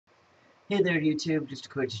Hey there YouTube, just a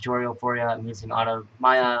quick tutorial for you. I'm using Autodesk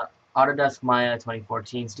Maya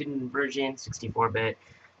 2014 student version, 64-bit.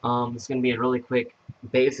 It's going to be a really quick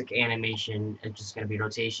basic animation. It's just going to be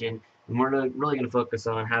rotation. And we're really going to focus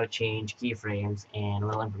on how to change keyframes and a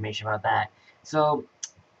little information about that. So,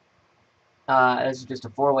 this is just a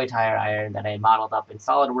 4-way tire iron that I modeled up in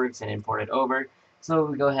SolidWorks and imported over. So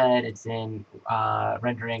we go ahead, it's in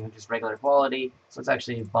rendering just regular quality. So let's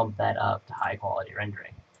actually bump that up to high quality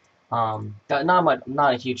rendering.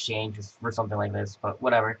 Not a huge change for something like this, but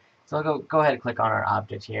whatever. So I'll go ahead and click on our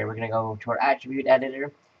object here. We're gonna go to our attribute editor,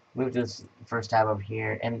 move to this first tab over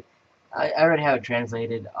here, and I already have it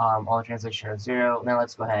translated. All the translation are 0. Now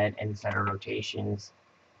let's go ahead and set our rotations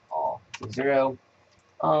all to 0.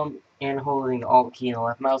 And holding the Alt key and the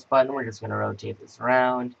left mouse button, we're just gonna rotate this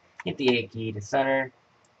around. Hit the A key to center,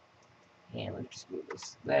 and let's just move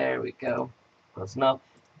this. There we go. Close enough.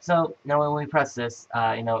 So now when we press this,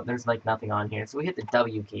 there's like nothing on here. So we hit the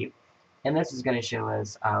W key, and this is going to show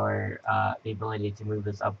us our the ability to move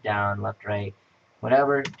this up, down, left, right,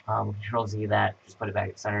 whatever. Control Z that, just put it back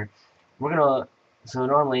at center. We're gonna so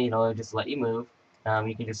normally it'll just let you move.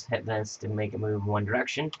 You can just hit this to make it move one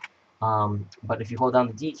direction. But if you hold down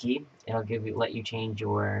the D key, it'll let you change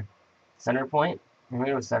your center point. And we're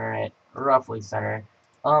gonna center it roughly center.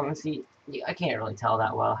 And see, I can't really tell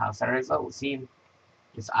that well how center is. Oh, see,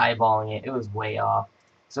 just eyeballing it, it was way off.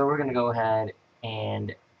 So we're gonna go ahead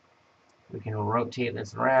and we can rotate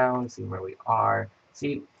this around, see where we are.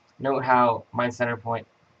 See, note how my center point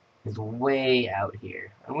is way out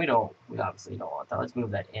here, and we obviously don't want that. Let's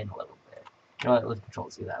move that in a little bit. You know what? Let's Control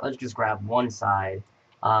C that. Let's just grab one side,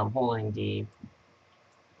 holding D,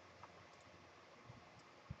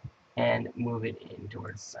 and move it in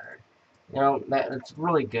towards center. That's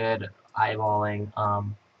really good eyeballing.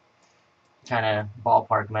 Kind of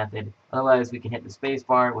ballpark method. Otherwise, we can hit the space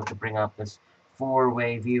bar, which will bring up this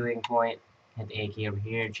 4-way viewing point. Hit the A key over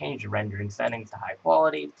here, change the rendering settings to high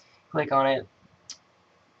quality. Click on it,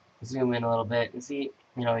 zoom in a little bit, and see,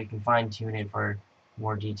 you can fine tune it for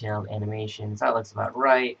more detailed animations. That looks about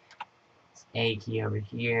right. A key over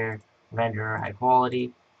here, render high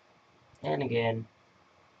quality, and again,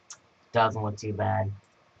 doesn't look too bad.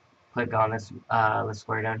 Click on this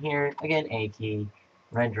square down here. Again, A key,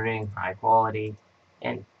 rendering high quality,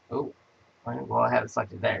 and oh, well, I have it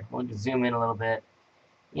selected there. We'll just zoom in a little bit.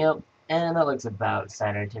 Yep, and that looks about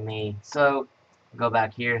center to me. So go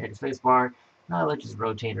back here, hit spacebar. Now let's just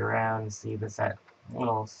rotate around and see this at a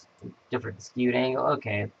little different skewed angle.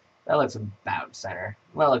 Okay, that looks about center.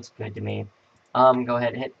 Well, that looks good to me. Go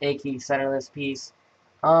ahead and hit A key, center this piece.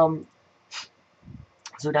 Um,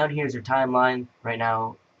 so down here is your timeline. Right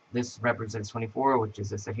now, this represents 24, which is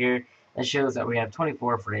this here. That shows that we have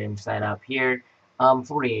 24 frames set up here.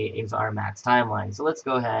 48 is our max timeline. So let's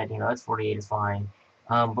go ahead, that's 48 is fine.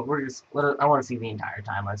 But I want to see the entire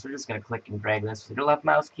timeline. So we're just going to click and drag this with your left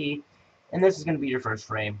mouse key. And this is going to be your first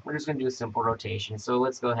frame. We're just going to do a simple rotation. So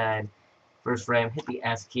let's go ahead, first frame, hit the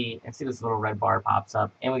S key, and see this little red bar pops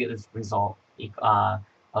up. And we get this result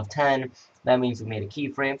of 10. That means we made a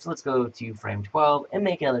keyframe. So let's go to frame 12 and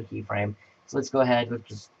make another keyframe. So let's go ahead, let's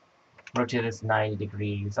just rotate this 90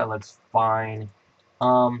 degrees. That looks fine.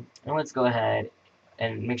 And let's go ahead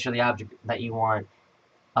and make sure the object that you want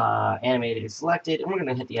animated is selected. And we're going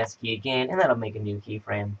to hit the S key again, and that'll make a new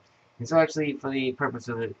keyframe. And so actually, for the purpose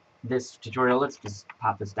of this tutorial, let's just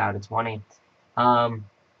pop this down to 20.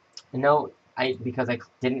 Note, because I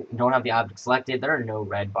don't have the object selected, there are no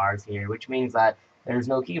red bars here, which means that there's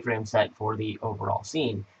no keyframe set for the overall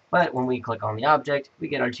scene. But when we click on the object, we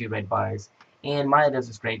get our 2 red bars. And Maya does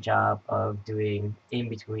this great job of doing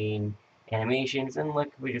in-between animations. And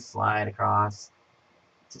look, we just slide across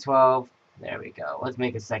to 12. There we go. Let's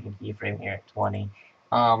make a second keyframe here at 20.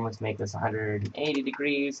 Let's make this 180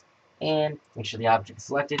 degrees. And make sure the object is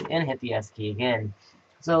selected and hit the S key again.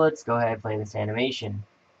 So let's go ahead and play this animation.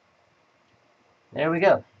 There we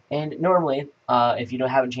go. And normally, if you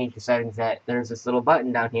haven't changed your settings yet, there's this little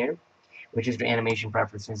button down here, which is your animation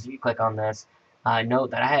preferences. If you click on this, note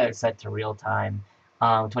that I have it set to real time,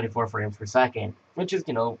 24 frames per second, which is,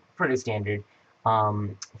 pretty standard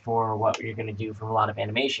for what you're going to do for a lot of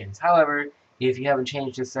animations. However, if you haven't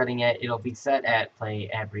changed this setting yet, it'll be set at play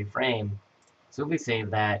every frame. So if we save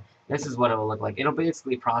that, this is what it will look like. It'll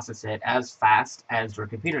basically process it as fast as your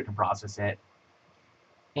computer can process it.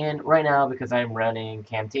 And right now, because I'm running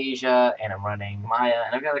Camtasia and I'm running Maya,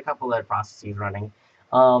 and I've got a couple other processes running,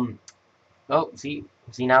 oh, see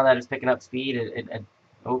now that it's picking up speed,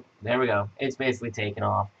 oh, there we go. It's basically taken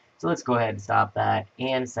off. So let's go ahead and stop that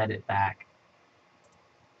and set it back.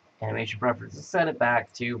 Animation preferences, set it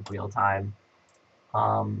back to real time.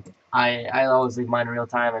 I always leave mine in real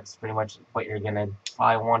time. It's pretty much what you're gonna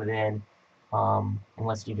probably want it in,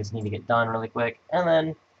 unless you just need to get done really quick, and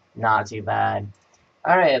then not too bad.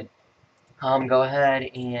 All right, go ahead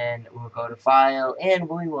and we'll go to File, and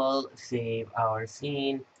we will save our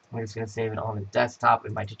scene. I'm just gonna save it on the desktop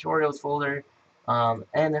in my tutorials folder.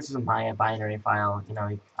 And this is a Maya binary file,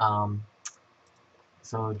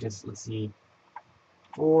 so just let's see,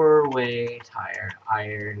 four-way tire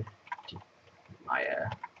iron Maya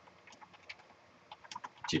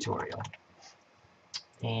tutorial,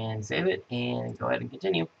 and save it and go ahead and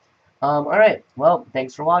continue. Alright, well,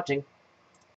 thanks for watching.